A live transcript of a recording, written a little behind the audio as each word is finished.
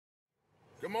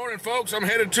Good morning, folks. I'm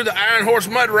headed to the Ironhorse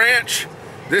Mud Ranch.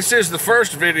 This is the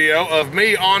first video of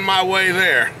me on my way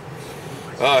there.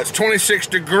 It's 26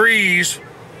 degrees.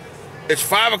 It's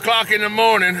 5 o'clock in the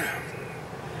morning,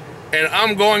 and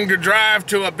I'm going to drive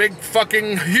to a big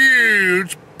fucking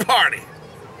huge party.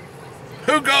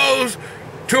 Who goes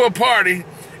to a party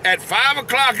at 5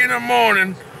 o'clock in the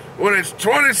morning when it's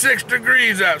 26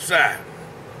 degrees outside?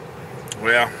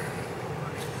 Well,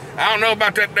 I don't know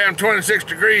about that damn 26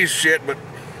 degrees shit, but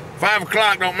 5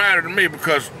 o'clock don't matter to me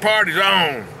because party's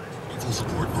on. Full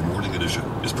support for Morning Edition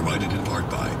is provided in part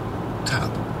by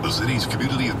TAP, the city's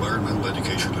Community Environmental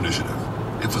Education Initiative,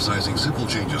 emphasizing simple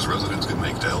changes residents can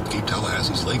make to help keep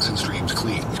Tallahassee's lakes and streams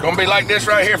clean. It's gonna be like this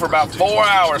right here for about 4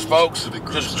 hours, folks.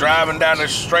 Just driving down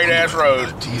this straight-ass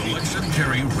road.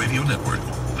 Legendary Radio Network.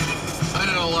 I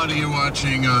know a lot of you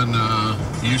watching on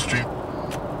Ustream.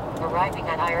 Arriving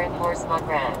at Ironhorse Mud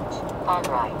Ranch. On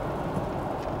right.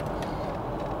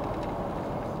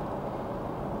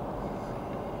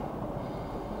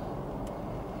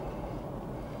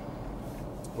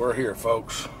 We're here,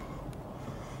 folks.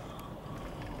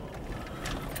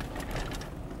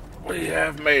 We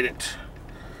have made it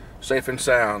safe and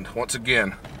sound once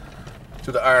again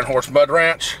to the Ironhorse Mud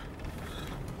Ranch,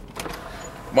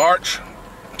 March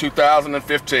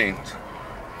 2015.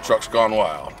 Truck's gone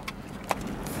wild.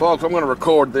 Folks, I'm going to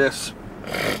record this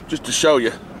just to show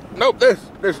you. Nope,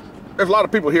 there's a lot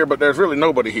of people here, but there's really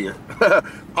nobody here.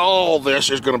 All this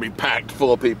is going to be packed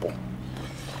full of people.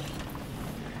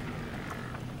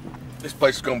 This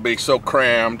place is going to be so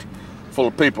crammed full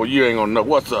of people, you ain't going to know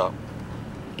what's up.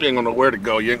 You ain't going to know where to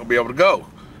go. You ain't going to be able to go.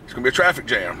 It's going to be a traffic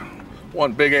jam.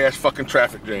 One big-ass fucking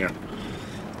traffic jam.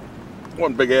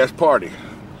 One big-ass party.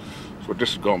 That's what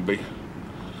this is going to be.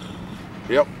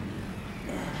 Yep.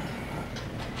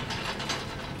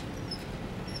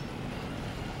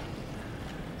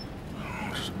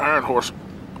 Ironhorse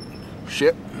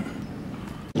shit.